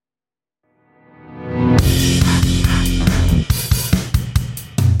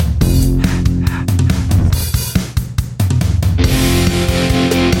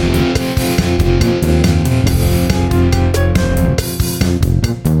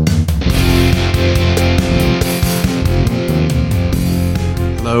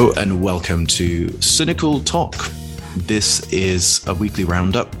Hello and welcome to Cynical Talk. This is a weekly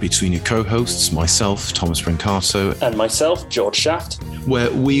roundup between your co-hosts, myself, Thomas Brancato, and myself, George Shaft, where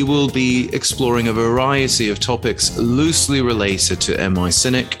we will be exploring a variety of topics loosely related to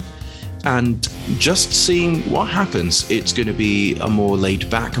M.I.Cynic and just seeing what happens. It's going to be a more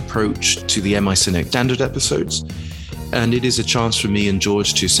laid-back approach to the M.I.Cynic standard episodes, and it is a chance for me and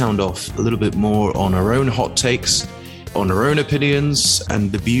George to sound off a little bit more on our own hot takes, on our own opinions,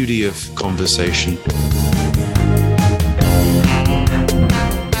 and the beauty of conversation.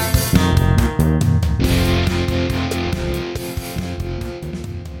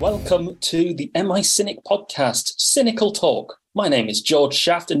 Welcome to the M.I.Cynic podcast, Cynical Talk. My name is George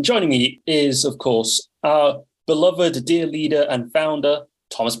Shaft, and joining me is, of course, our beloved dear leader and founder,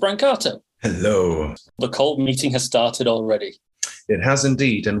 Thomas Brancato. Hello. The cold meeting has started already. It has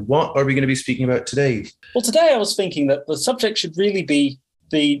indeed. And what are we going to be speaking about today? Well, today I was thinking that the subject should really be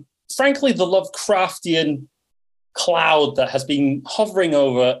the Lovecraftian cloud that has been hovering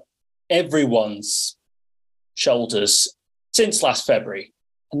over everyone's shoulders since last February.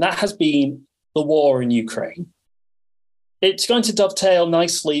 And that has been the war in Ukraine. It's going to dovetail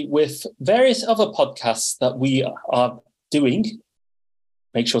nicely with various other podcasts that we are doing.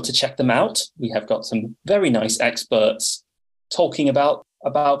 Make sure to check them out. We have got some very nice experts talking about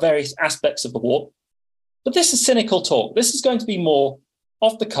various aspects of the war. But this is Cynical Talk. This is going to be more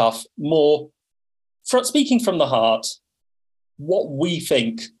off the cuff, more speaking from the heart, what we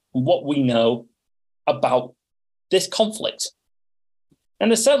think and what we know about this conflict.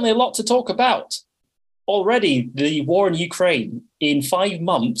 And there's certainly a lot to talk about. Already, the war in Ukraine, in 5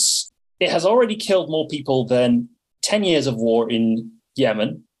 months, it has already killed more people than 10 years of war in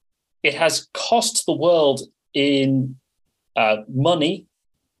Yemen. It has cost the world in money,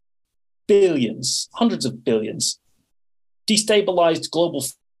 billions, hundreds of billions, destabilized global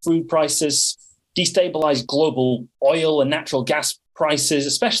food prices, destabilized global oil and natural gas prices,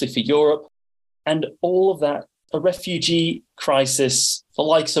 especially for Europe, and all of that, a refugee crisis, the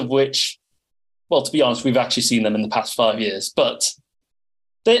likes of which, well, to be honest, we've actually seen them in the past 5 years, but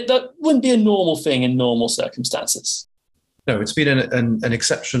that wouldn't be a normal thing in normal circumstances. No, it's been an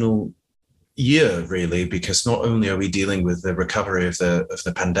exceptional year, really, because not only are we dealing with the recovery of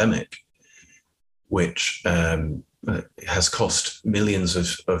the pandemic, which has cost millions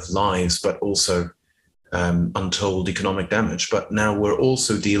of lives, but also untold economic damage. But now we're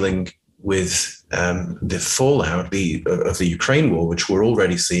also dealing with the fallout of the Ukraine war, which we're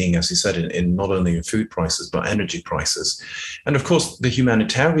already seeing, as you said, in not only in food prices, but energy prices. And of course, the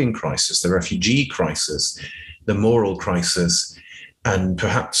humanitarian crisis, the refugee crisis, the moral crisis, and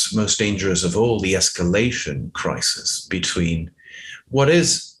perhaps most dangerous of all, the escalation crisis between what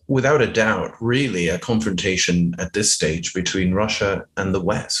is, without a doubt, really a confrontation at this stage between Russia and the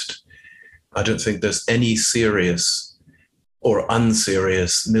West. I don't think there's any serious or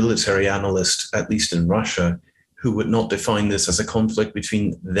unserious military analyst, at least in Russia, who would not define this as a conflict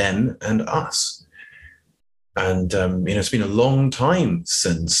between them and us. And it's been a long time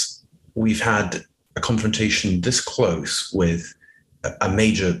since we've had a confrontation this close with a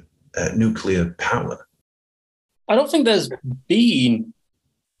major nuclear power. I don't think there's been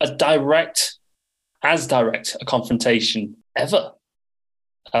as direct a confrontation ever.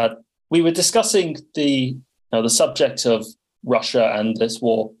 We were discussing the subject of Russia and this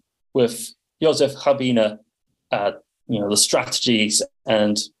war with Josef Habina, the strategies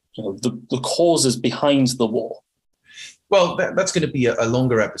and the causes behind the war. Well, that's going to be a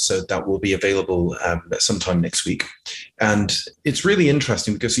longer episode that will be available sometime next week. And it's really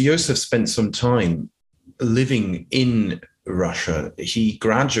interesting because Josef spent some time living in Russia. He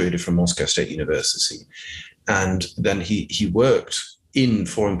graduated from Moscow State University, and then he worked in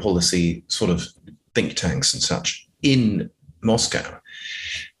foreign policy sort of think tanks and such in Moscow.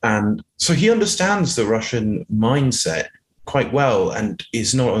 And so he understands the Russian mindset quite well, and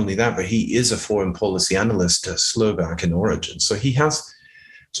is not only that, but he is a foreign policy analyst, a Slovak in origin. So he has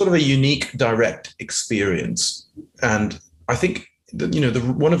sort of a unique, direct experience. And I think that,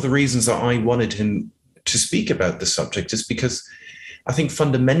 one of the reasons that I wanted him to speak about this subject is because I think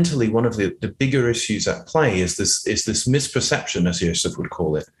fundamentally one of the bigger issues at play is this misperception, as Josef would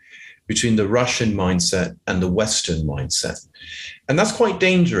call it, between the Russian mindset and the Western mindset. And that's quite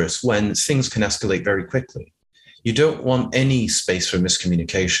dangerous when things can escalate very quickly. You don't want any space for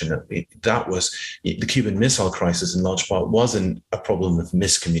miscommunication. That was the Cuban Missile Crisis, in large part, wasn't a problem of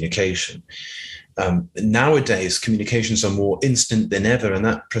miscommunication. Nowadays, communications are more instant than ever, and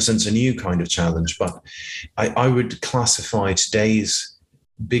that presents a new kind of challenge. But I would classify today's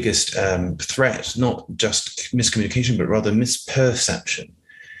biggest threat, not just miscommunication, but rather misperception.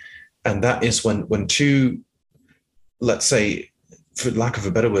 And that is when two, let's say, for lack of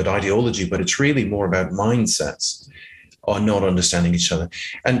a better word, ideology, but it's really more about mindsets, are not understanding each other.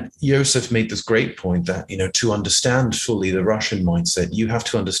 And Joseph made this great point that, to understand fully the Russian mindset, you have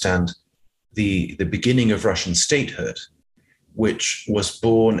to understand the beginning of Russian statehood, which was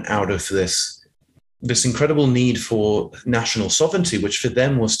born out of this incredible need for national sovereignty, which for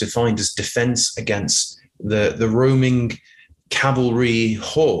them was defined as defense against the roaming cavalry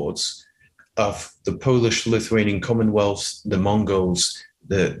hordes of the Polish-Lithuanian Commonwealth, the Mongols,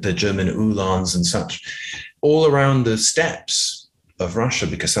 the German Uhlans and such, all around the steppes of Russia,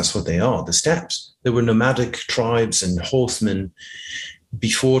 because that's what they are, the steppes. There were nomadic tribes and horsemen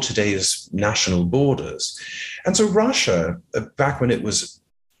before today's national borders. And so Russia, back when it was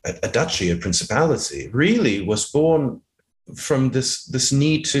a duchy, a principality, really was born from this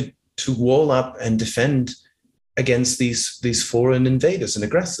need to wall up and defend against these foreign invaders and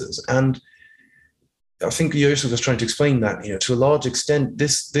aggressors. And I think Joseph was trying to explain that, to a large extent,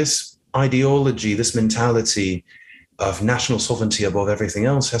 this ideology, this mentality of national sovereignty above everything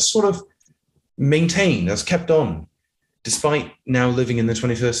else has sort of maintained, has kept on, despite now living in the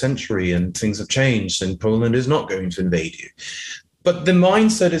 21st century and things have changed and Poland is not going to invade you. But the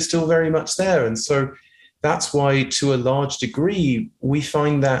mindset is still very much there. And so that's why, to a large degree, we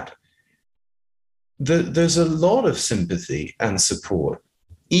find that there's a lot of sympathy and support,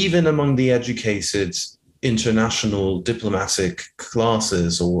 even among the educated international diplomatic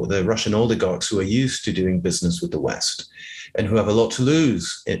classes or the Russian oligarchs who are used to doing business with the West and who have a lot to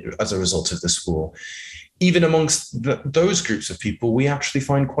lose as a result of this war. Even amongst those groups of people, we actually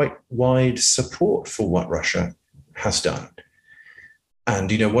find quite wide support for what Russia has done.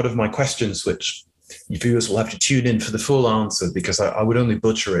 And, one of my questions, which viewers will have to tune in for the full answer because I would only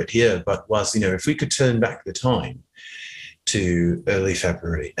butcher it here, but was, if we could turn back the time to early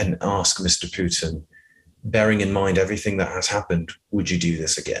February and ask Mr. Putin, bearing in mind everything that has happened, would you do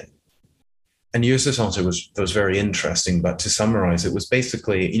this again? And Yusuf's answer was very interesting, but to summarize, it was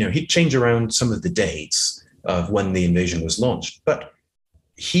basically, he'd change around some of the dates of when the invasion was launched, but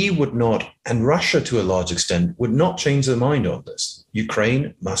he would not, and Russia to a large extent, would not change their mind on this.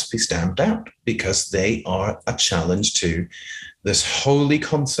 Ukraine must be stamped out because they are a challenge to this holy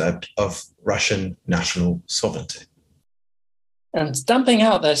concept of Russian national sovereignty. And stamping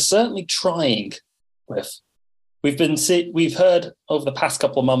out, they're certainly trying with. We've heard over the past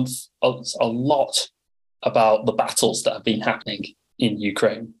couple of months a lot about the battles that have been happening in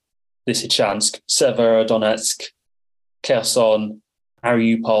Ukraine. Lysychansk, Severodonetsk, Kherson,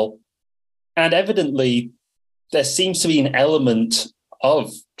 Mariupol. And evidently, there seems to be an element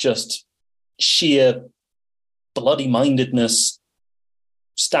of just sheer bloody-mindedness,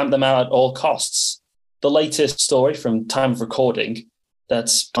 stamp them out at all costs. The latest story from time of recording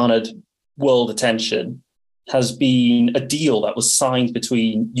that's garnered world attention has been a deal that was signed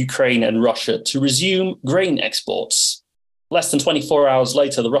between Ukraine and Russia to resume grain exports. Less than 24 hours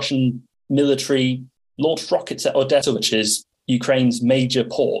later, the Russian military launched rockets at Odessa, which is Ukraine's major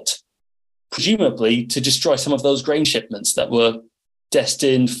port, presumably to destroy some of those grain shipments that were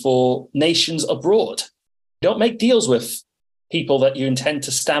destined for nations abroad. You don't make deals with people that you intend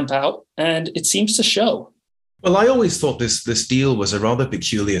to stamp out, and it seems to show. Well, I always thought this deal was a rather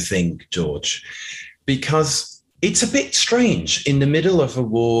peculiar thing, George, because it's a bit strange in the middle of a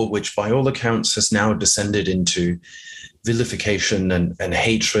war which, by all accounts, has now descended into vilification and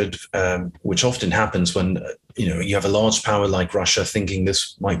hatred, which often happens when you have a large power like Russia thinking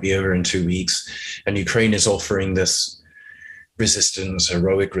this might be over in 2 weeks, and Ukraine is offering this resistance,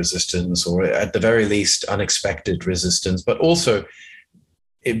 heroic resistance, or at the very least unexpected resistance, but also,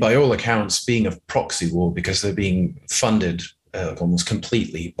 by all accounts, being a proxy war because they're being funded almost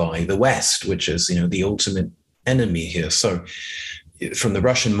completely by the West, which is the ultimate enemy here. So from the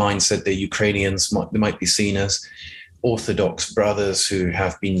Russian mindset, the Ukrainians might be seen as Orthodox brothers who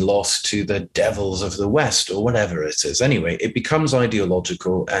have been lost to the devils of the West or whatever it is. Anyway, it becomes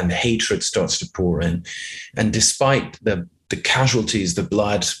ideological and hatred starts to pour in. And despite the casualties, the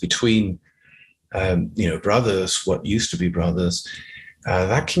blood between, brothers, what used to be brothers,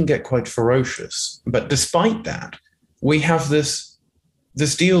 that can get quite ferocious. But despite that, we have this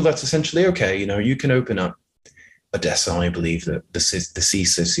deal that's essentially, okay, you can open up Odessa. I believe that the sea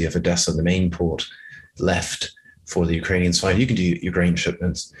city of Odessa, the main port, left for the Ukrainian side. You can do your grain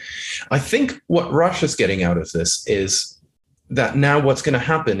shipments. I think what Russia's getting out of this is that now what's going to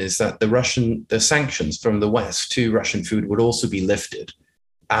happen is that the sanctions from the West to Russian food would also be lifted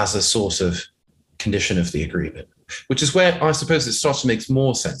as a sort of condition of the agreement, which is where I suppose it starts to make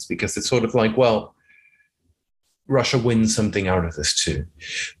more sense, because it's sort of like, well, Russia wins something out of this too.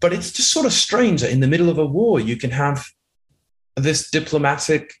 But it's just sort of strange that in the middle of a war, you can have this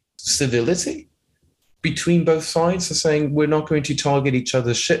diplomatic civility between both sides, are saying we're not going to target each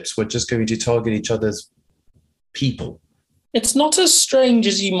other's ships, we're just going to target each other's people. It's not as strange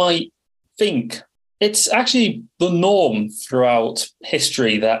as you might think. It's actually the norm throughout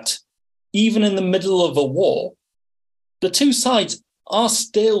history that even in the middle of a war, the two sides are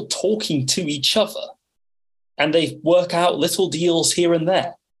still talking to each other and they work out little deals here and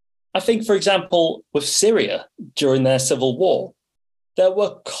there. I think, for example, with Syria during their civil war, there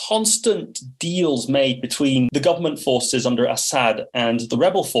were constant deals made between the government forces under Assad and the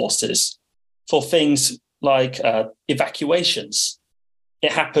rebel forces for things like evacuations.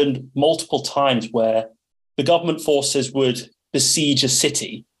 It happened multiple times where the government forces would besiege a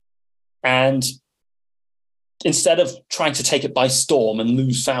city, and instead of trying to take it by storm and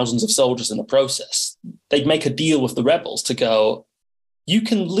lose thousands of soldiers in the process, they'd make a deal with the rebels to go, you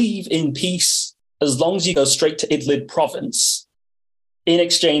can leave in peace as long as you go straight to Idlib province. In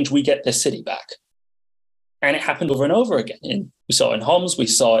exchange, we get this city back. And it happened over and over again. We saw it in Homs, we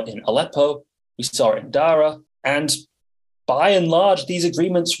saw it in Aleppo, we saw it in Dara. And by and large, these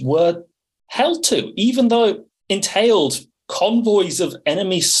agreements were held to, even though it entailed convoys of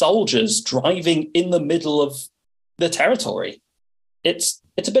enemy soldiers driving in the middle of the territory. It's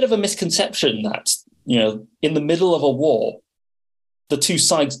a bit of a misconception that, in the middle of a war, the two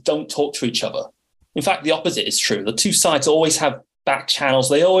sides don't talk to each other. In fact, the opposite is true. The two sides always have back channels.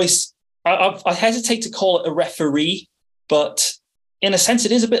 They always, I hesitate to call it a referee, but in a sense,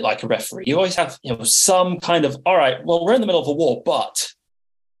 it is a bit like a referee. You always have some kind of, all right, well, we're in the middle of a war, but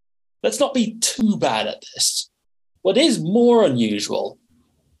let's not be too bad at this. What is more unusual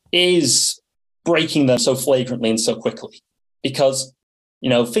is breaking them so flagrantly and so quickly. Because,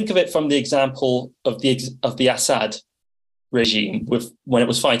 think of it from the example of the Assad regime when it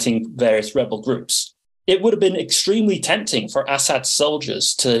was fighting various rebel groups. It would have been extremely tempting for Assad's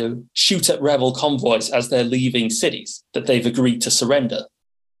soldiers to shoot at rebel convoys as they're leaving cities that they've agreed to surrender.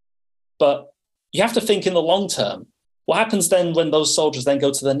 But you have to think in the long term, what happens then when those soldiers then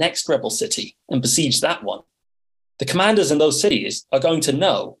go to the next rebel city and besiege that one? The commanders in those cities are going to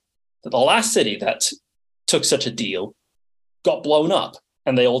know that the last city that took such a deal got blown up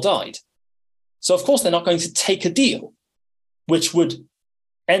and they all died. So of course they're not going to take a deal, which would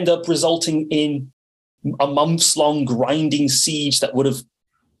end up resulting in a months-long grinding siege that would have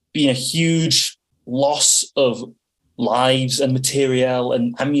been a huge loss of lives and material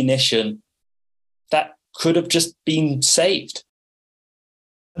and ammunition that could have just been saved.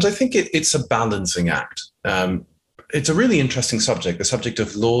 And I think it's a balancing act. It's a really interesting subject, the subject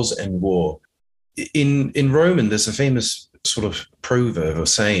of laws and war. In Roman, there's a famous sort of proverb or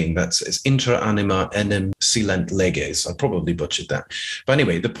saying that's inter anima enim silent leges. I probably butchered that. But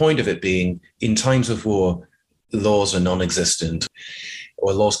anyway, the point of it being, in times of war, laws are non-existent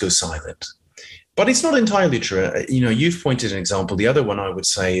or laws go silent. But it's not entirely true. You've pointed an example. The other one I would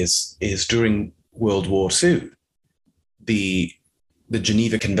say is during World War II, the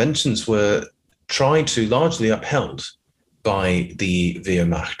Geneva Conventions were tried to largely upheld by the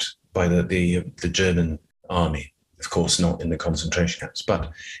Wehrmacht, by the German army. Of course, not in the concentration camps.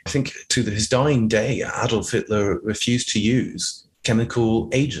 But I think to his dying day, Adolf Hitler refused to use chemical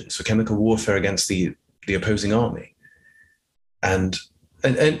agents or chemical warfare against the opposing army. And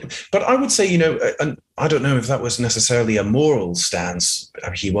but I would say, and I don't know if that was necessarily a moral stance. I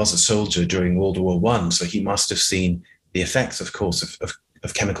mean, he was a soldier during World War I, so he must have seen the effects, of course,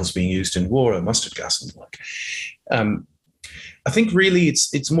 of chemicals being used in war, or mustard gas and the like. I think really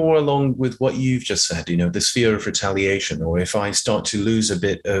it's more along with what you've just said, this fear of retaliation, or if I start to lose a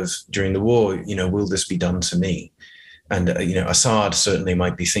bit during the war, will this be done to me? And, Assad certainly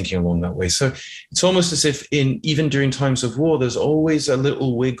might be thinking along that way. So it's almost as if even during times of war, there's always a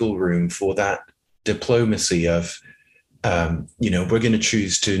little wiggle room for that diplomacy of, we're going to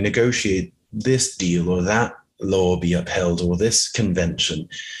choose to negotiate this deal or that law be upheld or this convention.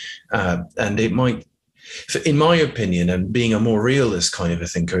 And it might, in my opinion, and being a more realist kind of a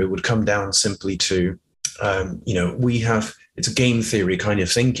thinker, it would come down simply to, it's a game theory kind of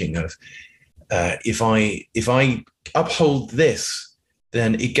thinking of, if I uphold this,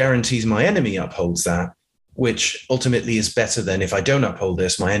 then it guarantees my enemy upholds that, which ultimately is better than if I don't uphold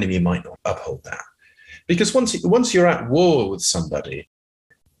this, my enemy might not uphold that. Because once you're at war with somebody,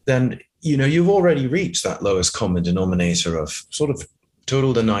 then, you've already reached that lowest common denominator of sort of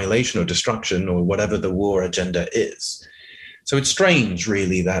total annihilation or destruction or whatever the war agenda is. So it's strange,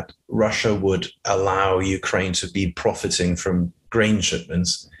 really, that Russia would allow Ukraine to be profiting from grain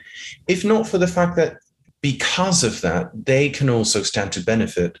shipments, if not for the fact that because of that, they can also stand to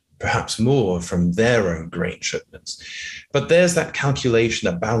benefit perhaps more from their own grain shipments. But there's that calculation,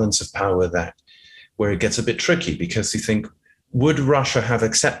 that balance of power, that where it gets a bit tricky, because you think, would Russia have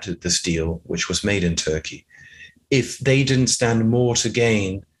accepted this deal, which was made in Turkey, if they didn't stand more to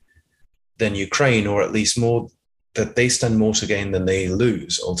gain than Ukraine, or at least more, that they stand more to gain than they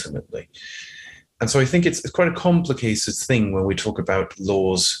lose ultimately? And so I think it's quite a complicated thing when we talk about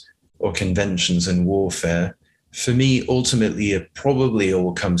laws or conventions in warfare. For me, ultimately, it probably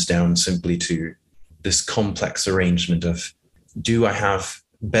all comes down simply to this complex arrangement of, do I have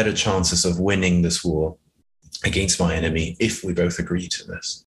better chances of winning this war against my enemy if we both agree to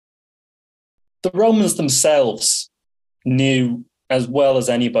this? The Romans themselves knew as well as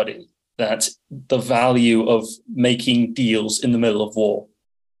anybody that the value of making deals in the middle of war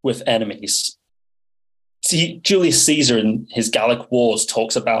with enemies. See, Julius Caesar in his Gallic Wars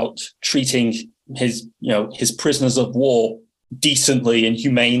talks about treating his prisoners of war decently and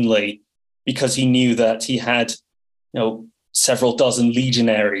humanely, because he knew that he had, several dozen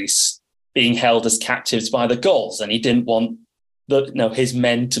legionaries being held as captives by the Gauls, and he didn't want his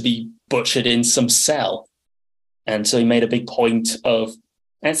men to be butchered in some cell. And so he made a big point of,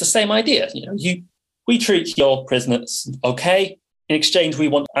 and it's the same idea, we treat your prisoners okay. In exchange, we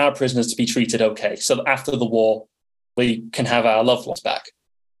want our prisoners to be treated okay, so that after the war, we can have our loved ones back.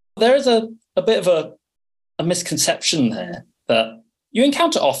 There is a bit of a misconception there that you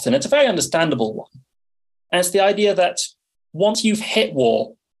encounter often. It's a very understandable one. And it's the idea that once you've hit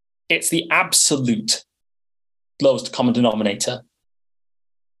war, it's the absolute lowest common denominator.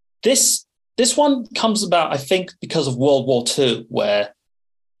 This one comes about, I think, because of World War II, where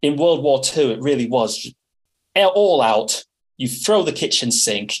in World War II, it really was all out. You throw the kitchen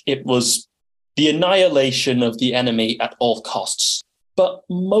sink. It was the annihilation of the enemy at all costs. But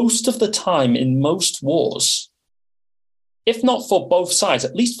most of the time in most wars, if not for both sides,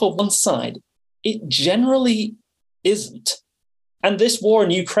 at least for one side, it generally isn't. And this war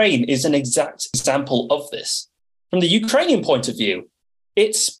in Ukraine is an exact example of this. From the Ukrainian point of view,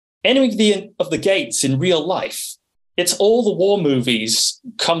 it's enemy of the gates in real life. It's all the war movies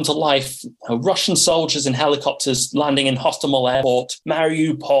come to life. Russian soldiers in helicopters landing in Hostomel Airport,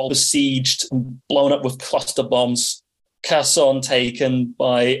 Mariupol besieged and blown up with cluster bombs, Kherson taken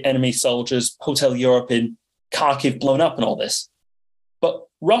by enemy soldiers, Hotel Europe in Kharkiv blown up, and all this. But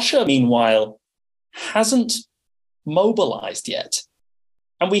Russia, meanwhile, hasn't mobilized yet.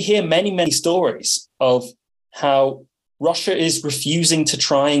 And we hear many, many stories of how Russia is refusing to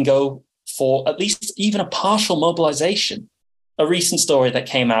try and go for at least even a partial mobilization. A recent story that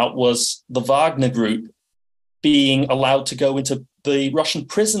came out was the Wagner Group being allowed to go into the Russian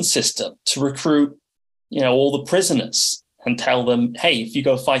prison system to recruit, all the prisoners and tell them, hey, if you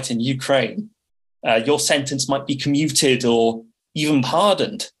go fight in Ukraine, your sentence might be commuted or even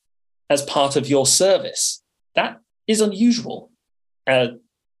pardoned as part of your service. That is unusual, to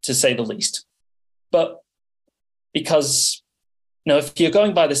say the least. But because if you're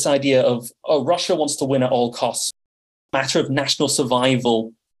going by this idea of, Russia wants to win at all costs, matter of national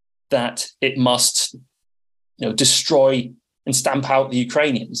survival, that it must, destroy and stamp out the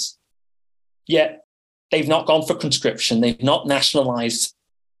Ukrainians. Yet they've not gone for conscription. They've not nationalized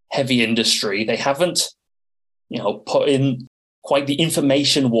heavy industry. They haven't, put in quite the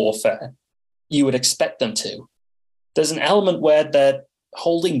information warfare you would expect them to. There's an element where they're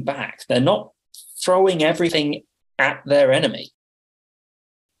holding back. They're not throwing everything at their enemy.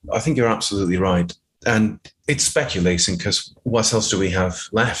 I think you're absolutely right. And it's speculating, because what else do we have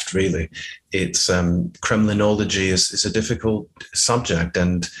left, really? It's Kremlinology is a difficult subject,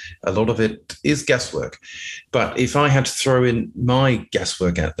 and a lot of it is guesswork. But if I had to throw in my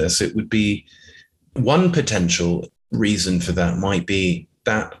guesswork at this, it would be one potential reason for that might be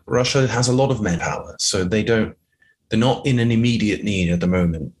that Russia has a lot of manpower. So they're not in an immediate need at the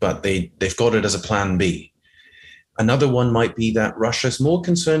moment, but they've got it as a plan B. Another one might be that Russia is more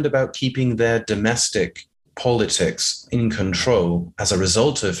concerned about keeping their domestic politics in control as a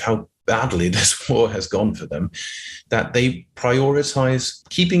result of how badly this war has gone for them, that they prioritize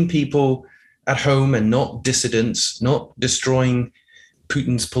keeping people at home and not dissidents, not destroying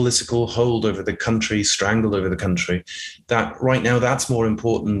Putin's political hold over the country, strangle over the country. That right now, that's more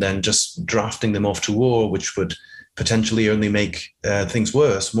important than just drafting them off to war, which would potentially only make things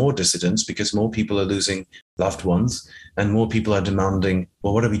worse, more dissidents, because more people are losing loved ones and more people are demanding,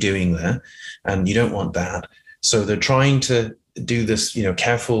 well, what are we doing there? And you don't want that. So they're trying to do this,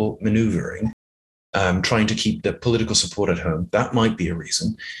 careful maneuvering, trying to keep the political support at home. That might be a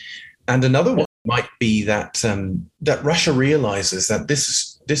reason. And another one might be that that Russia realizes that this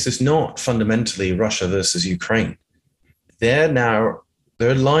is this is not fundamentally Russia versus Ukraine. They're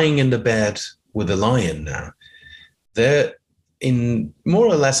lying in the bed with a lion now. They're in more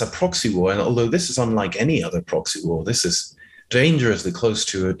or less a proxy war, and although this is unlike any other proxy war, this is dangerously close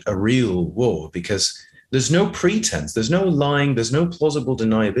to a real war, because there's no pretense, there's no lying, there's no plausible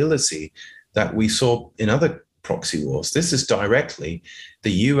deniability that we saw in other proxy wars. This is directly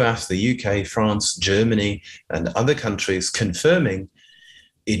the US, the UK, France, Germany, and other countries confirming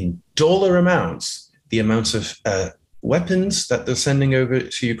in dollar amounts the amounts of weapons that they're sending over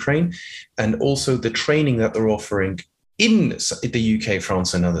to Ukraine, and also the training that they're offering in the UK,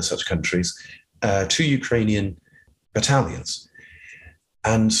 France, and other such countries to Ukrainian battalions.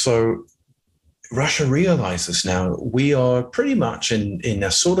 And so Russia realizes now we are pretty much in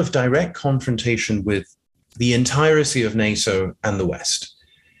a sort of direct confrontation with the entirety of NATO and the West.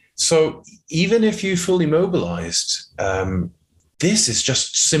 So even if you fully mobilized, this is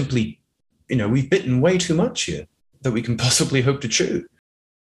just simply, we've bitten way too much here that we can possibly hope to chew.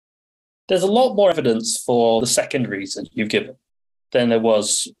 There's a lot more evidence for the second reason you've given than there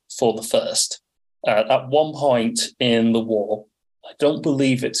was for the first. At one point in the war, I don't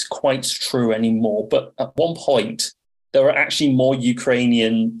believe it's quite true anymore, but at one point, there were actually more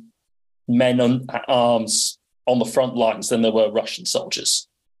Ukrainian men at arms on the front lines than there were Russian soldiers.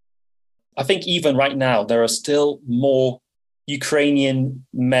 I think even right now, there are still more Ukrainian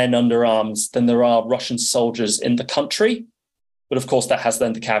men under arms than there are Russian soldiers in the country. But of course, that has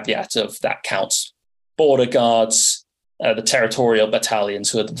then the caveat of that counts border guards, the territorial battalions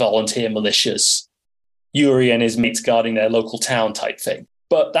who are the volunteer militias, Yuri and his mates guarding their local town type thing.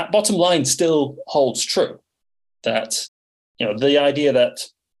 But that bottom line still holds true, that the idea that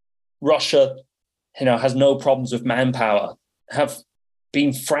Russia has no problems with manpower have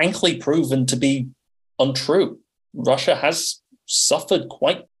been frankly proven to be untrue. Russia has suffered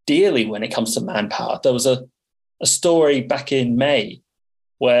quite dearly when it comes to manpower. There was a story back in May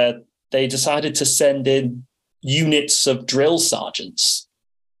where they decided to send in units of drill sergeants.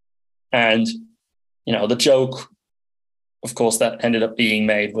 And, the joke, of course, that ended up being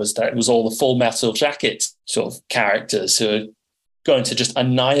made was that it was all the Full Metal Jacket sort of characters who are going to just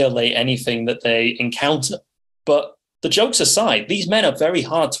annihilate anything that they encounter. But the jokes aside, these men are very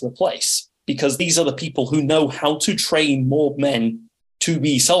hard to replace because these are the people who know how to train more men to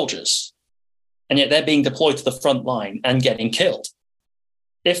be soldiers. And yet they're being deployed to the front line and getting killed.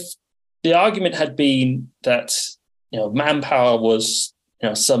 If the argument had been that, manpower was,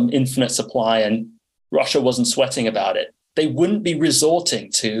 some infinite supply and Russia wasn't sweating about it, they wouldn't be resorting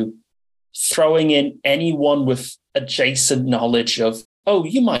to throwing in anyone with adjacent knowledge of, oh,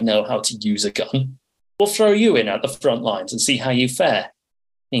 you might know how to use a gun. We'll throw you in at the front lines and see how you fare.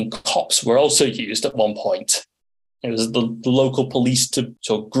 Cops were also used at one point. It was the local police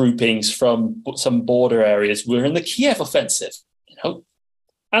groupings from some border areas were in the Kiev offensive.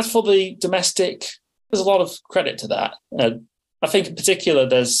 As for the domestic, there's a lot of credit to that. I think in particular,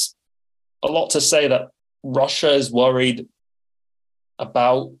 there's a lot to say that Russia is worried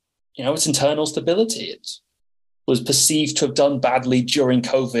about, its internal stability. It was perceived to have done badly during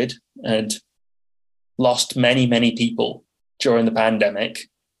COVID and lost many, many people during the pandemic.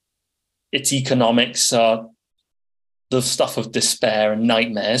 Its economics are the stuff of despair and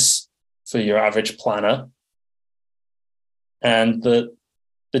nightmares for your average planner. And the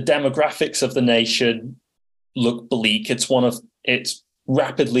demographics of the nation look bleak. It's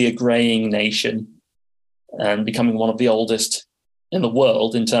rapidly a graying nation and becoming one of the oldest in the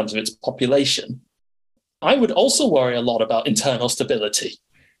world in terms of its population. I would also worry a lot about internal stability.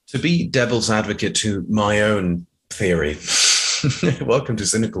 To be devil's advocate to my own theory, welcome to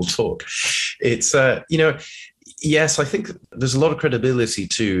Cynical Talk. It's, yes, I think there's a lot of credibility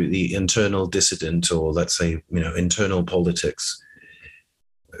to the internal dissident, or let's say, internal politics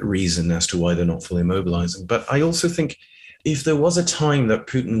reason as to why they're not fully mobilizing. But I also think if there was a time that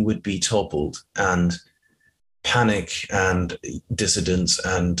Putin would be toppled and panic and dissidents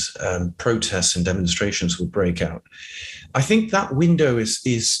and protests and demonstrations would break out, I think that window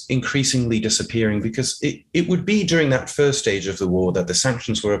is increasingly disappearing, because it would be during that first stage of the war that the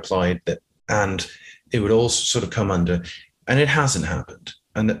sanctions were applied and it would all sort of come under, and it hasn't happened.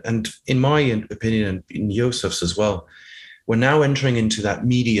 And in my opinion, and in Yosef's as well, we're now entering into that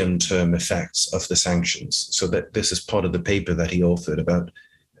medium-term effects of the sanctions. So that this is part of the paper that he authored about,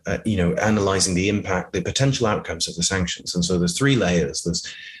 analyzing the impact, the potential outcomes of the sanctions. And so there's three layers. There's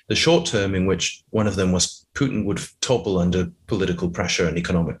the short term, in which one of them was Putin would topple under political pressure and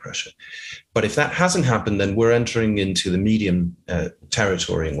economic pressure. But if that hasn't happened, then we're entering into the medium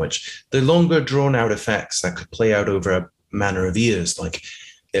territory, in which the longer drawn out effects that could play out over a manner of years, like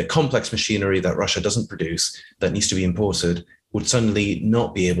complex machinery that Russia doesn't produce, that needs to be imported, would suddenly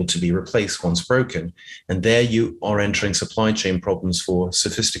not be able to be replaced once broken. And there you are entering supply chain problems for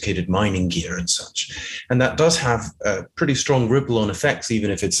sophisticated mining gear and such. And that does have pretty strong ripple-on effects,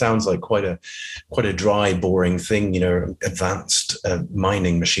 even if it sounds like quite a dry, boring thing, advanced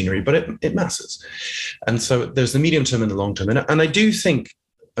mining machinery, but it matters. And so there's the medium term and the long term. And I do think,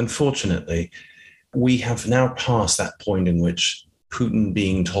 unfortunately, we have now passed that point in which Putin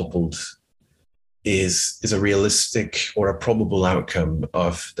being toppled is a realistic or a probable outcome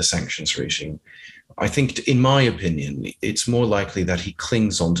of the sanctions regime. I think, in my opinion, it's more likely that he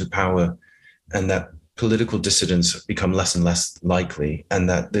clings on to power and that political dissidents become less and less likely, and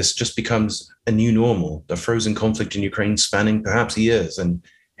that this just becomes a new normal, a frozen conflict in Ukraine spanning perhaps years, and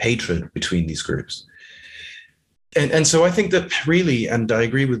hatred between these groups. And so I think that really, and I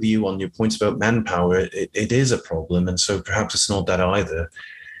agree with you on your points about manpower, it is a problem. And so perhaps it's not that either.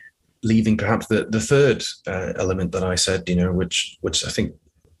 Leaving perhaps the third element that I said, which I think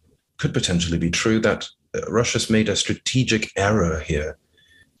could potentially be true, that Russia's made a strategic error here,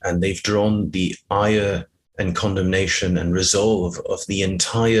 and they've drawn the ire and condemnation and resolve of the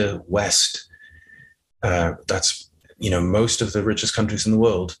entire West. That's most of the richest countries in the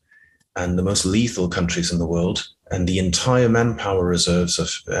world and the most lethal countries in the world, and the entire manpower reserves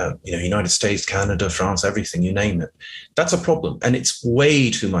of United States, Canada, France, everything, you name it. That's a problem. And it's way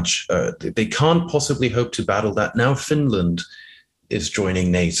too much. They can't possibly hope to battle that. Now Finland is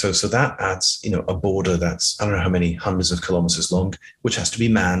joining NATO. So that adds, a border that's, I don't know how many hundreds of kilometers long, which has to be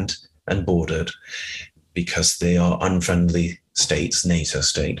manned and bordered because they are unfriendly states, NATO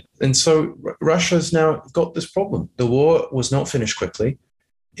state. And so Russia's now got this problem. The war was not finished quickly.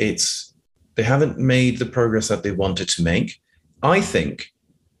 They haven't made the progress that they wanted to make. I think,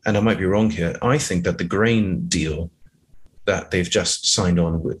 and I might be wrong here, I think that the grain deal that they've just signed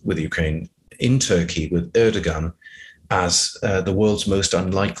on with Ukraine in Turkey with Erdogan as the world's most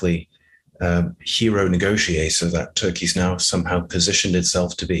unlikely hero negotiator that Turkey's now somehow positioned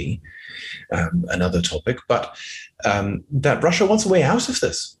itself to be, another topic, but that Russia wants a way out of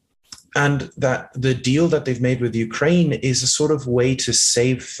this. And that the deal that they've made with Ukraine is a sort of way to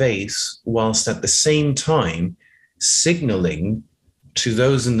save face, whilst at the same time signaling to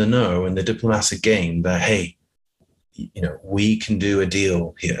those in the know in the diplomatic game that, hey, we can do a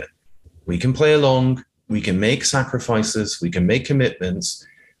deal here. We can play along. We can make sacrifices. We can make commitments.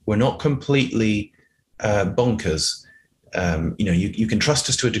 We're not completely bonkers. You can trust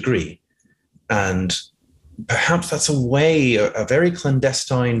us to a degree. And perhaps that's a way, a very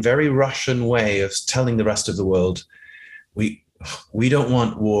clandestine, very Russian way of telling the rest of the world, we don't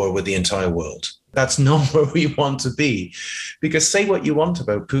want war with the entire world. That's not where we want to be. Because say what you want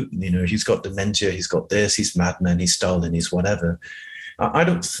about Putin, he's got dementia, he's got this, he's madman, he's Stalin, he's whatever. I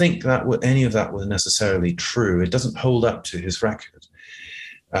don't think that any of that was necessarily true. It doesn't hold up to his record.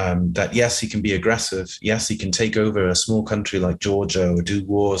 That yes, he can be aggressive. Yes, he can take over a small country like Georgia or do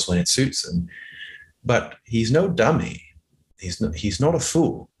wars when it suits him. But he's no dummy. He's not a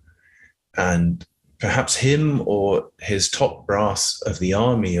fool. And perhaps him or his top brass of the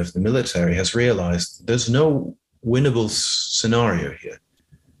army, of the military, has realized there's no winnable scenario here.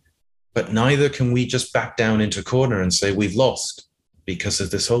 But neither can we just back down into a corner and say we've lost because of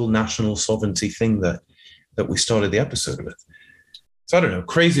this whole national sovereignty thing that we started the episode with. So I don't know,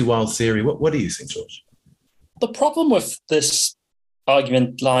 crazy wild theory. What do you think, George? The problem with this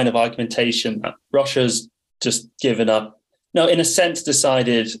line of argumentation that Russia's just given up, in a sense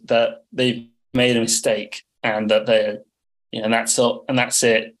decided that they've made a mistake and that they're, and that's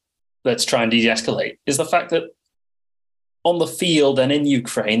it, let's try and de-escalate, is the fact that on the field and in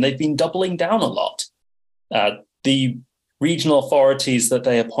Ukraine, they've been doubling down a lot. The regional authorities that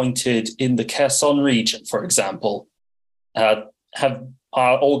they appointed in the Kherson region, for example, are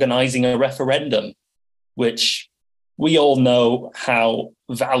organizing a referendum, which we all know how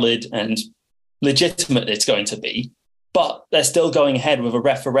valid and legitimate it's going to be, but they're still going ahead with a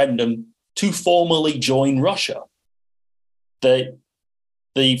referendum to formally join Russia. The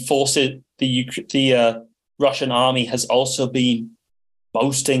Russian army has also been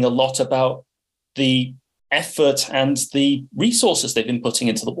boasting a lot about the effort and the resources they've been putting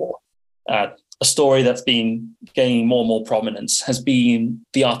into the war. A story that's been gaining more and more prominence has been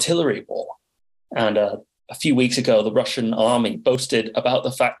the artillery war. And a few weeks ago, the Russian army boasted about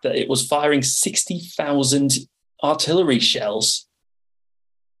the fact that it was firing 60,000 artillery shells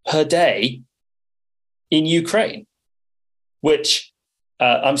per day in Ukraine, which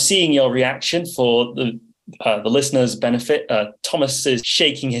I'm seeing your reaction for the listeners' benefit. Thomas is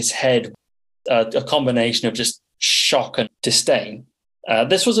shaking his head, a combination of just shock and disdain.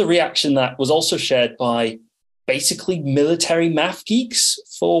 This was a reaction that was also shared by basically military math geeks,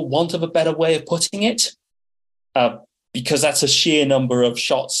 for want of a better way of putting it, because that's a sheer number of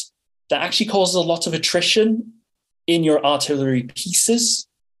shots that actually causes a lot of attrition in your artillery pieces,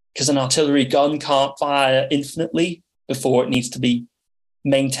 because an artillery gun can't fire infinitely before it needs to be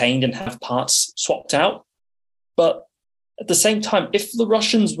maintained and have parts swapped out. But at the same time, if the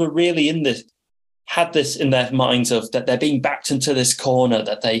Russians were really had this in their minds of that they're being backed into this corner,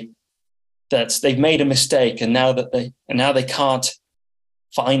 that they've made a mistake, and now they can't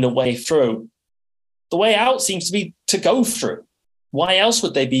find a way through, the way out seems to be to go through. Why else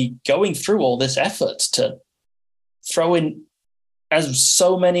would they be going through all this effort to throw in as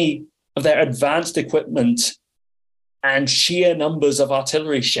so many of their advanced equipment and sheer numbers of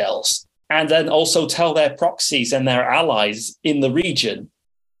artillery shells, and then also tell their proxies and their allies in the region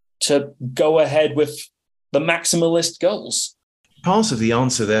to go ahead with the maximalist goals? Part of the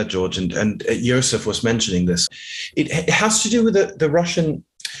answer there, George, and Joseph was mentioning this, it has to do with the Russian.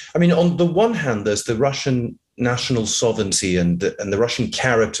 I mean, on the one hand, there's the Russian national sovereignty and the Russian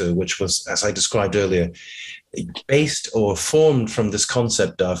character, which was, as I described earlier, based or formed from this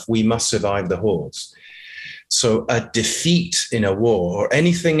concept of we must survive the hordes. So a defeat in a war or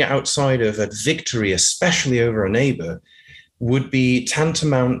anything outside of a victory, especially over a neighbor, would be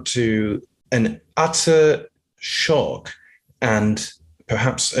tantamount to an utter shock and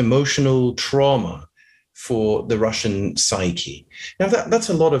perhaps emotional trauma for the Russian psyche. Now that's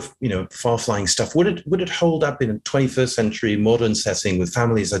a lot of far-flying stuff. Would it hold up in a 21st century modern setting with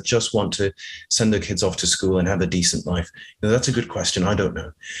families that just want to send their kids off to school and have a decent life? That's a good question. I don't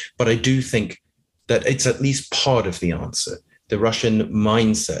know, but I do think that it's at least part of the answer. The Russian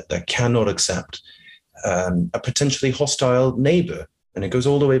mindset that cannot accept a potentially hostile neighbor, and it goes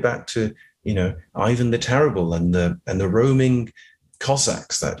all the way back to Ivan the Terrible and the roaming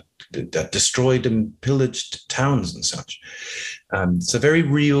Cossacks that destroyed and pillaged towns and such. It's a very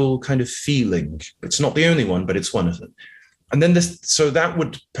real kind of feeling. It's not the only one, but it's one of them. And then so that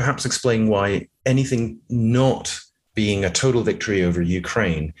would perhaps explain why anything not being a total victory over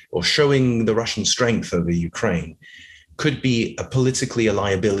Ukraine or showing the Russian strength over Ukraine could be politically a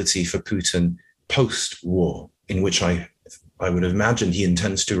liability for Putin post-war, in which I would imagine he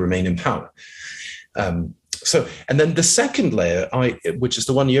intends to remain in power. And then the second layer, which is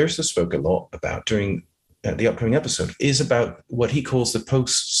the one Joseph spoke a lot about during the upcoming episode, is about what he calls the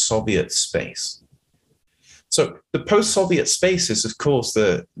post-Soviet space. So the post-Soviet space is, of course,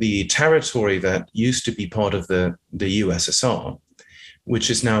 the territory that used to be part of the USSR,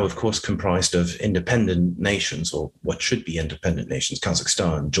 which is now, of course, comprised of independent nations, or what should be independent nations: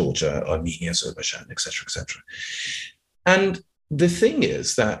 Kazakhstan, Georgia, Armenia, Azerbaijan, etc., etc. And the thing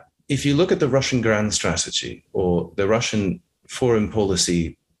is that if you look at the Russian grand strategy or the Russian foreign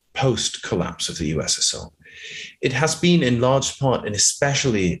policy post-collapse of the USSR, it has been in large part, and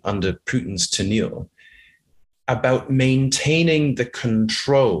especially under Putin's tenure, about maintaining the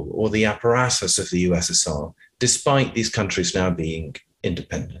control or the apparatus of the USSR, despite these countries now being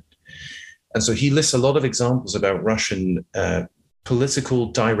independent. And so he lists a lot of examples about Russian political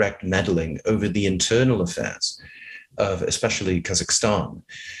direct meddling over the internal affairs of especially Kazakhstan,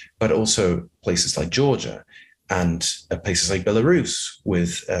 but also places like Georgia and places like Belarus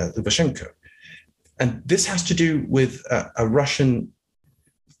with Lukashenko. And this has to do with a Russian,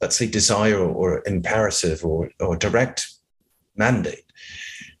 let's say, desire or imperative or direct mandate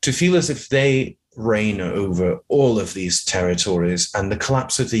to feel as if they reign over all of these territories, and the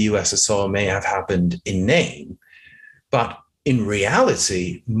collapse of the USSR may have happened in name, but in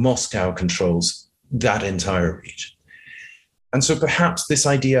reality, Moscow controls that entire region. And so perhaps this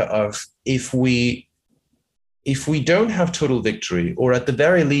idea of if we don't have total victory, or at the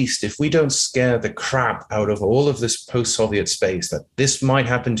very least, if we don't scare the crap out of all of this post-Soviet space, that this might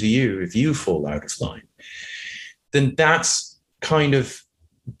happen to you if you fall out of line, then that's kind of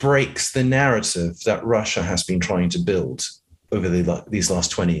breaks the narrative that Russia has been trying to build over these last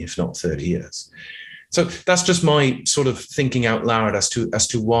 20, if not 30 years. So that's just my sort of thinking out loud as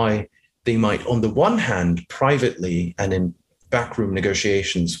to why they might, on the one hand, privately and in backroom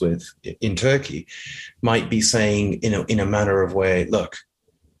negotiations in Turkey, might be saying, in a manner of way, look,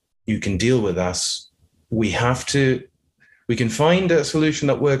 you can deal with us. We can find a solution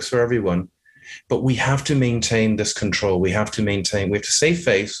that works for everyone, but we have to maintain this control. We have to save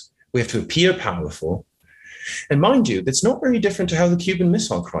face. We have to appear powerful. And mind you, it's not very different to how the Cuban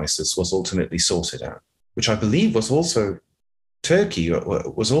Missile Crisis was ultimately sorted out, which I believe was also Turkey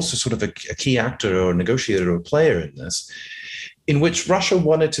was also sort of a key actor or negotiator or player in this, in which Russia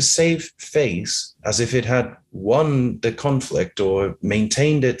wanted to save face as if it had won the conflict or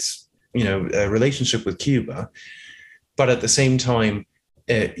maintained its, relationship with Cuba, but at the same time,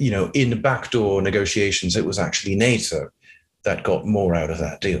 in backdoor negotiations, it was actually NATO that got more out of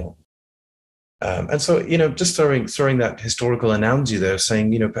that deal. And so, just throwing that historical analogy there,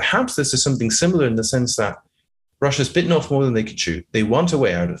 saying, perhaps this is something similar in the sense that Russia's bitten off more than they could chew. They want a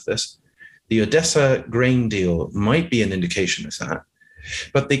way out of this. The Odessa grain deal might be an indication of that,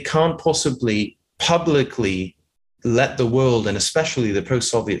 but they can't possibly publicly let the world, and especially the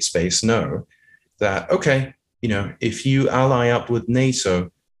post-Soviet space, know that, okay, if you ally up with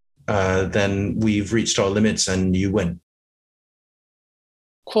NATO, then we've reached our limits and you win.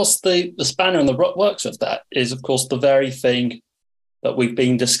 Of course, the spanner in the works of that is, of course, the very thing that we've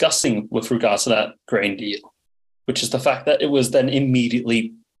been discussing with regards to that grain deal, which is the fact that it was then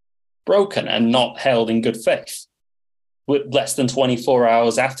immediately broken and not held in good faith. With less than 24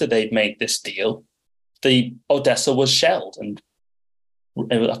 hours after they'd made this deal, the Odessa was shelled, and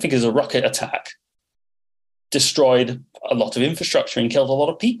I think it was a rocket attack, destroyed a lot of infrastructure and killed a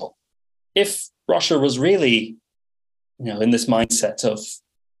lot of people. If Russia was really, in this mindset of,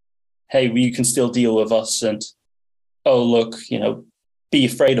 hey, you can still deal with us, and, oh, look, be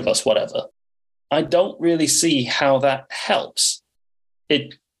afraid of us, whatever, I don't really see how that helps. The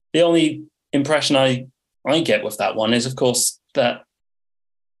only impression I get with that one is, of course, that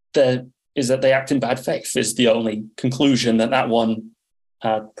they act in bad faith is the only conclusion that one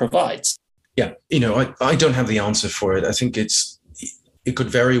provides. Yeah, I don't have the answer for it. I think it could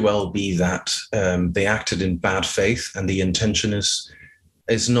very well be that they acted in bad faith, and the intention is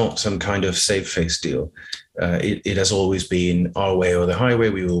not some kind of save face deal. It has always been our way or the highway.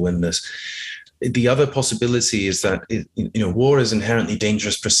 We will win this. The other possibility is that war is inherently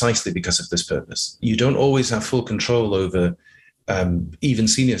dangerous precisely because of this purpose. You don't always have full control over even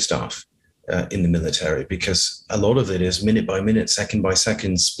senior staff in the military, because a lot of it is minute by minute, second by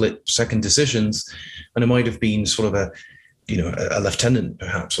second, split second decisions, and it might have been sort of a lieutenant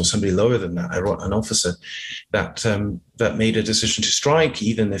perhaps, or somebody lower than that, an officer that made a decision to strike,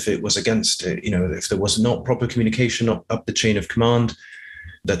 even if it was against, if there was not proper communication up the chain of command,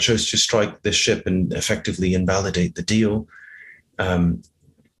 that chose to strike this ship and effectively invalidate the deal. I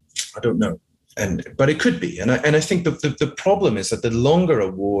don't know. But it could be. And I think the problem is that the longer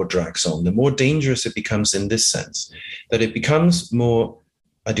a war drags on, the more dangerous it becomes in this sense, that it becomes more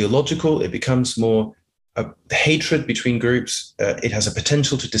ideological, it becomes more hatred between groups. It has a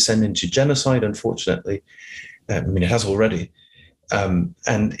potential to descend into genocide, unfortunately. It has already. And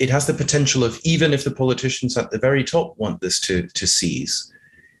it has the potential of, even if the politicians at the very top want this to cease,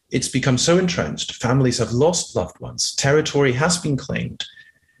 it's become so entrenched, families have lost loved ones, territory has been claimed,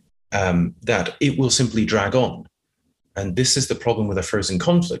 that it will simply drag on. And this is the problem with a frozen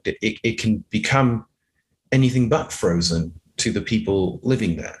conflict. It can become anything but frozen to the people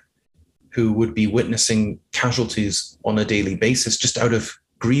living there, who would be witnessing casualties on a daily basis just out of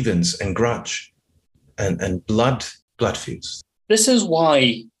grievance and grudge and blood feuds. This is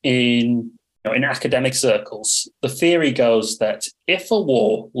why in academic circles, the theory goes that if a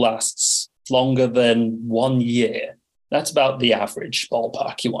war lasts longer than 1 year, that's about the average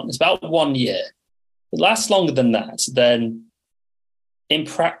ballpark you want. It's about 1 year. If it lasts longer than that, then in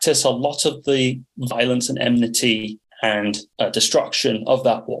practice, a lot of the violence and enmity and destruction of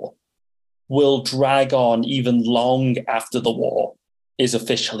that war will drag on even long after the war is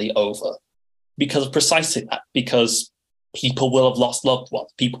officially over. Because of precisely that, because people will have lost loved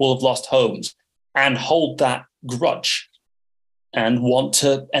ones, people will have lost homes, and hold that grudge and want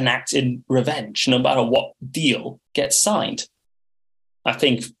to enact in revenge, no matter what deal gets signed. I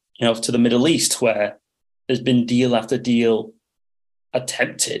think, to the Middle East, where there's been deal after deal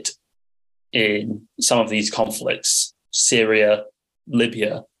attempted in some of these conflicts, Syria,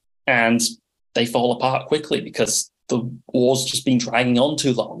 Libya, and they fall apart quickly because the war's just been dragging on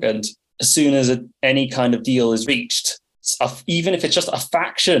too long. And as soon as any kind of deal is reached, even if it's just a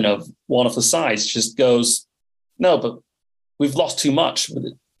faction of one of the sides just goes, no, but we've lost too much.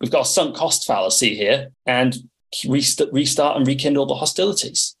 We've got a sunk cost fallacy here, and restart and rekindle the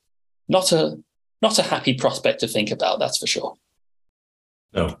hostilities. Not a happy prospect to think about, that's for sure.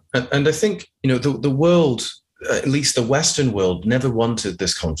 No, and I think the world, at least the Western world, never wanted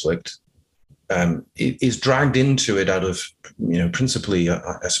this conflict. It is dragged into it out of principally,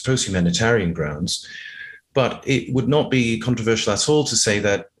 I suppose, humanitarian grounds. But it would not be controversial at all to say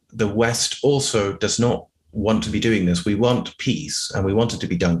that the West also does not want to be doing this. We want peace, and we want it to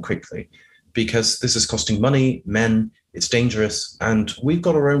be done quickly. because this is costing money, men, it's dangerous, and we've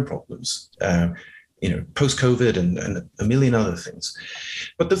got our own problems, post-COVID and a million other things.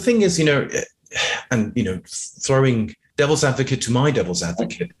 But the thing is, throwing devil's advocate to my devil's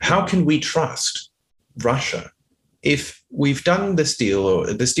advocate, how can we trust Russia if we've done this deal,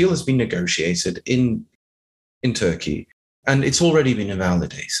 or this deal has been negotiated in Turkey and it's already been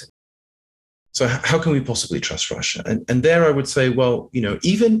invalidated? So how can we possibly trust Russia? And there I would say, well,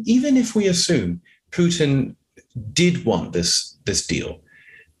 even if we assume Putin did want this deal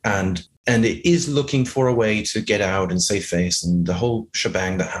and it is looking for a way to get out and save face and the whole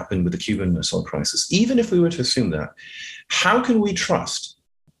shebang that happened with the Cuban Missile Crisis, even if we were to assume that, how can we trust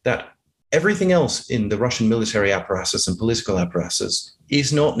that everything else in the Russian military apparatus and political apparatus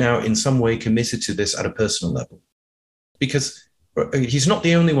is not now in some way committed to this at a personal level? Because he's not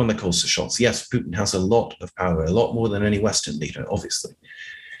the only one that calls the shots. Yes, Putin has a lot of power, a lot more than any Western leader, obviously.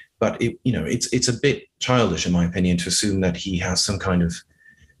 But it's a bit childish, in my opinion, to assume that he has some kind of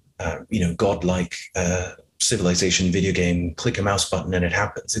godlike civilization video game, click a mouse button and it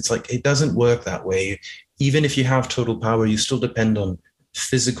happens. It's like, it doesn't work that way. Even if you have total power, you still depend on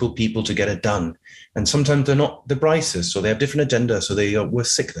physical people to get it done. And sometimes they're not the brightest, or they have different agendas, so they were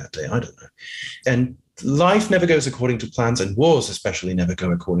sick that day. I don't know. And life never goes according to plans, and wars especially never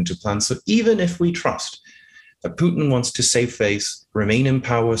go according to plans. So even if we trust that Putin wants to save face, remain in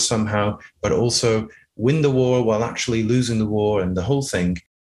power somehow, but also win the war while actually losing the war and the whole thing,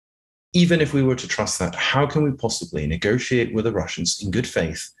 even if we were to trust that, how can we possibly negotiate with the Russians in good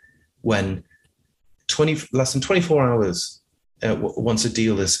faith when less than 24 hours once a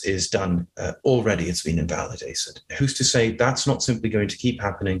deal is done, already it's been invalidated? Who's to say that's not simply going to keep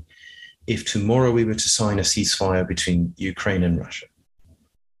happening if tomorrow we were to sign a ceasefire between Ukraine and Russia?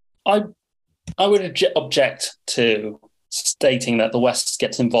 I would object to stating that the West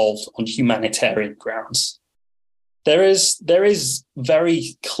gets involved on humanitarian grounds. There is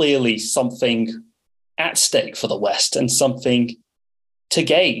very clearly something at stake for the West and something to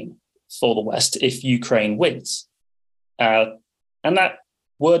gain for the West if Ukraine wins. And that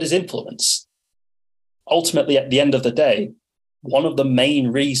word is influence. Ultimately, at the end of the day, one of the main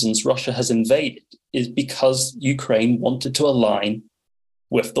reasons Russia has invaded is because Ukraine wanted to align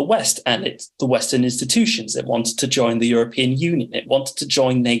with the West and the Western institutions. It wanted to join the European Union. It wanted to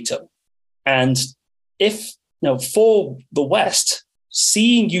join NATO. And for the West,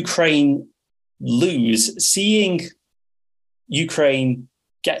 seeing Ukraine lose, seeing Ukraine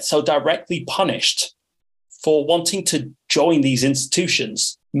get so directly punished for wanting to join these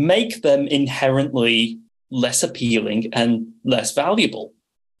institutions, make them inherently less appealing and less valuable.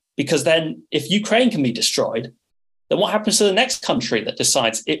 Because then if Ukraine can be destroyed, then what happens to the next country that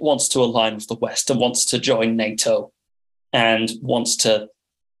decides it wants to align with the West and wants to join NATO and wants to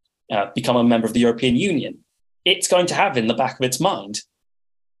become a member of the European Union? It's going to have in the back of its mind,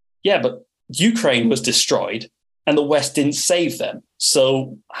 yeah, but Ukraine was destroyed and the West didn't save them.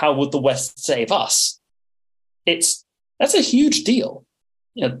 So how would the West save us? That's a huge deal.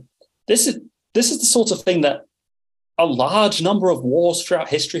 This is the sort of thing that a large number of wars throughout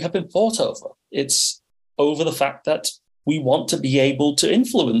history have been fought over. It's over the fact that we want to be able to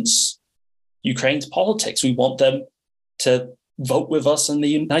influence Ukraine's politics. We want them to vote with us in the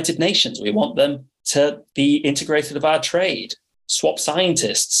United Nations. We want them to be integrated with our trade, swap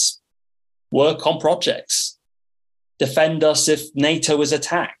scientists, work on projects, defend us if NATO is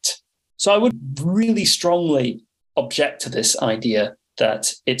attacked. So I would really strongly object to this idea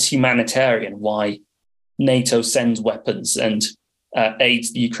that it's humanitarian why NATO sends weapons and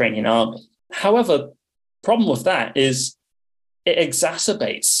aids the Ukrainian army. However, problem with that is it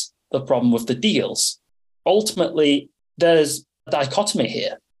exacerbates the problem with the deals. Ultimately, there's a dichotomy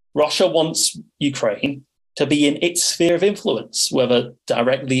here. Russia wants Ukraine to be in its sphere of influence, whether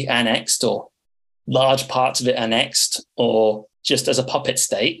directly annexed or large parts of it annexed or just as a puppet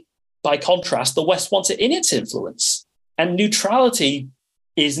state. By contrast, the West wants it in its influence, and neutrality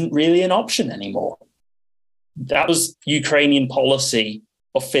isn't really an option anymore. That was Ukrainian policy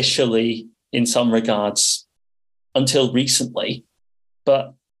officially in some regards until recently,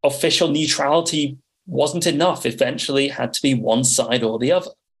 but official neutrality wasn't enough. Eventually, it had to be one side or the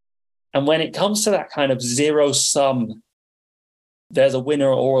other. And when it comes to that kind of zero-sum, there's a winner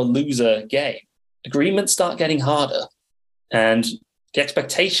or a loser game, agreements start getting harder. And the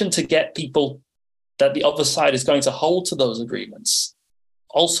expectation to get people that the other side is going to hold to those agreements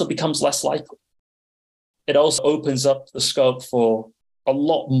also becomes less likely. It also opens up the scope for a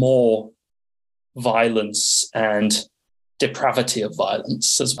lot more violence and depravity of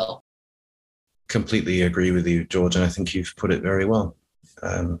violence as well. Completely agree with you, George, and I think you've put it very well.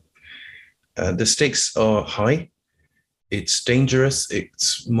 The stakes are high. It's dangerous.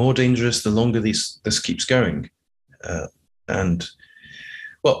 It's more dangerous the longer this keeps going. And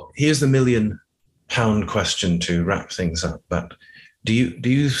well, here's the £1,000,000 question to wrap things up. But do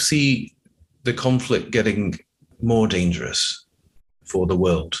you see the conflict getting more dangerous for the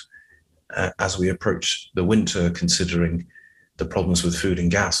world as we approach the winter, considering the problems with food and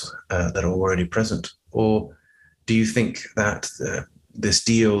gas that are already present? Or do you think that this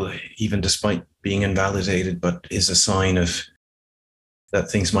deal, even despite being invalidated, but is a sign of that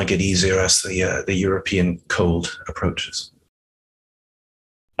things might get easier as the European cold approaches?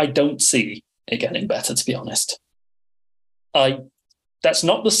 I don't see it getting better, to be honest. That's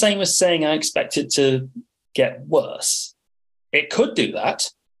not the same as saying I expect it to get worse. It could do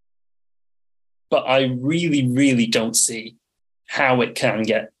that, but I really, really don't see how it can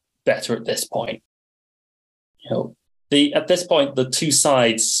get better at this point. At this point, the two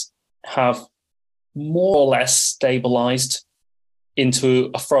sides have more or less stabilized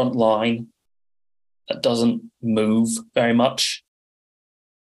into a front line that doesn't move very much.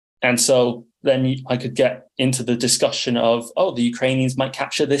 And so then I could get into the discussion of, the Ukrainians might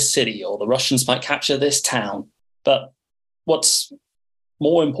capture this city or the Russians might capture this town. But what's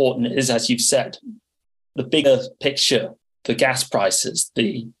more important is, as you've said, the bigger picture, the gas prices,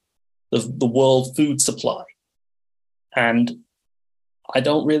 the world food supply. And I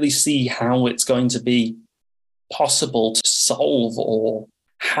don't really see how it's going to be possible to solve or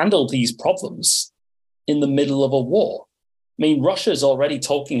handle these problems in the middle of a war. I mean, Russia's already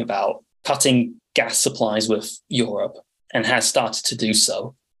talking about cutting gas supplies with Europe and has started to do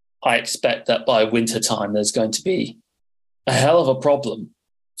so. I expect that by wintertime, there's going to be a hell of a problem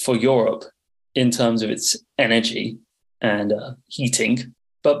for Europe in terms of its energy and heating.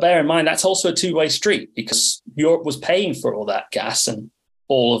 But bear in mind, that's also a two-way street, because Europe was paying for all that gas and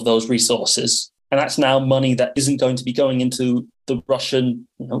all of those resources. And that's now money that isn't going to be going into the Russian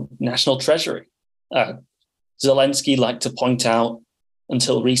national treasury. Zelensky liked to point out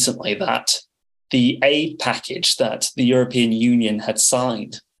until recently that the aid package that the European Union had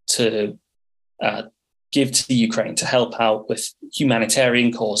signed to give to the Ukraine to help out with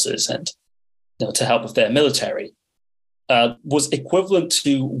humanitarian causes and to help with their military was equivalent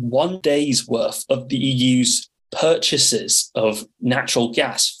to 1 day's worth of the EU's purchases of natural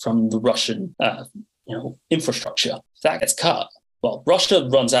gas from the Russian infrastructure. That gets cut. Well, Russia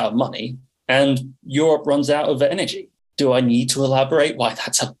runs out of money and Europe runs out of energy. Do I need to elaborate why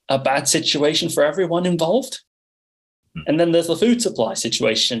that's a bad situation for everyone involved? And then there's the food supply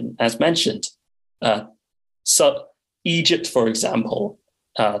situation, as mentioned. So Egypt, for example,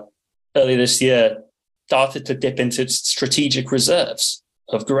 earlier this year, started to dip into its strategic reserves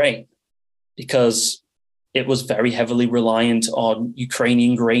of grain because it was very heavily reliant on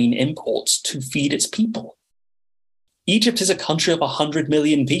Ukrainian grain imports to feed its people. Egypt is a country of 100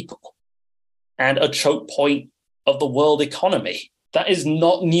 million people and a choke point of the world economy. That is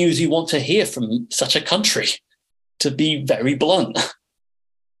not news you want to hear from such a country, to be very blunt.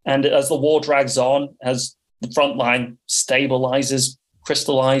 And as the war drags on, as the front line stabilizes,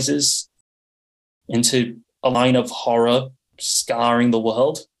 crystallizes into a line of horror scarring the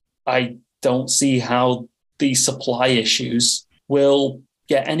world, I don't see how the supply issues will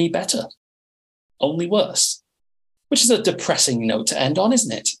get any better, only worse, which is a depressing note to end on,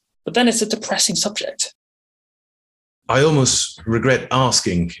 isn't it? But then it's a depressing subject. I almost regret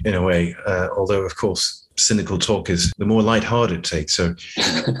asking, in a way, although, of course, Cynical Talk is the more lighthearted take. So,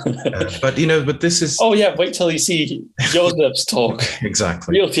 but this is. Oh yeah, wait till you see Josep's talk.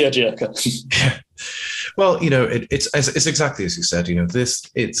 Exactly. Real tearjerker. Yeah. Well, it's exactly as you said.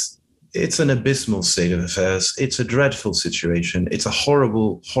 It's an abysmal state of affairs. It's a dreadful situation. It's a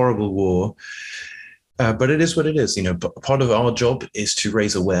horrible, horrible war. But it is what it is. Part of our job is to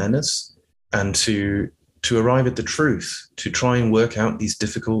raise awareness and to arrive at the truth, to try and work out these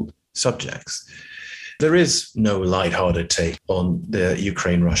difficult subjects. There is no lighthearted take on the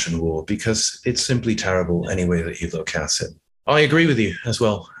Ukraine-Russian war because it's simply terrible any way that you look at it. I agree with you as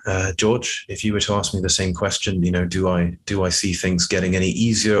well, George. If you were to ask me the same question, do I see things getting any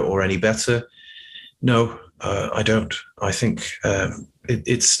easier or any better? No, I don't. I think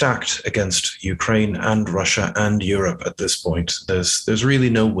it's stacked against Ukraine and Russia and Europe at this point. There's really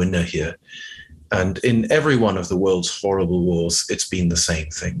no winner here. And in every one of the world's horrible wars, it's been the same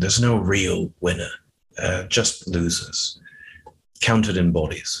thing. There's no real winner, just losers, counted in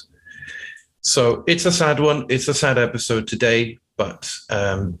bodies. So it's a sad one. It's a sad episode today, but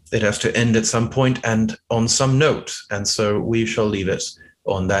it has to end at some point and on some note. And so we shall leave it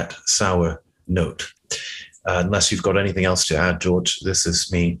on that sour note. Unless you've got anything else to add, George, this is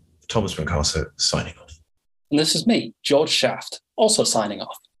me Thomas Brancato, signing off. And this is me, George Shaft, also signing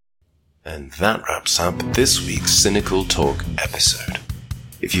off. And that wraps up this week's Cynical Talk episode.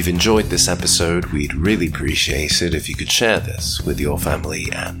 If you've enjoyed this episode, we'd really appreciate it if you could share this with your family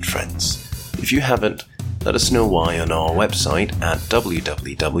and friends. If you haven't, let us know why on our website at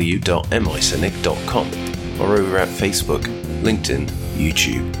www.M.I.Cynic.com or over at Facebook, LinkedIn,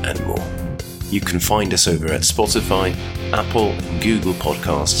 YouTube, and more. You can find us over at Spotify, Apple and Google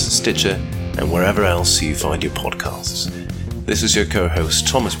Podcasts, Stitcher, and wherever else you find your podcasts. This is your co-host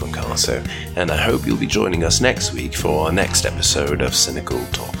Thomas Brancato, and I hope you'll be joining us next week for our next episode of Cynical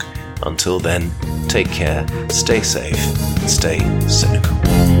Talk. Until then, take care, stay safe, and stay cynical.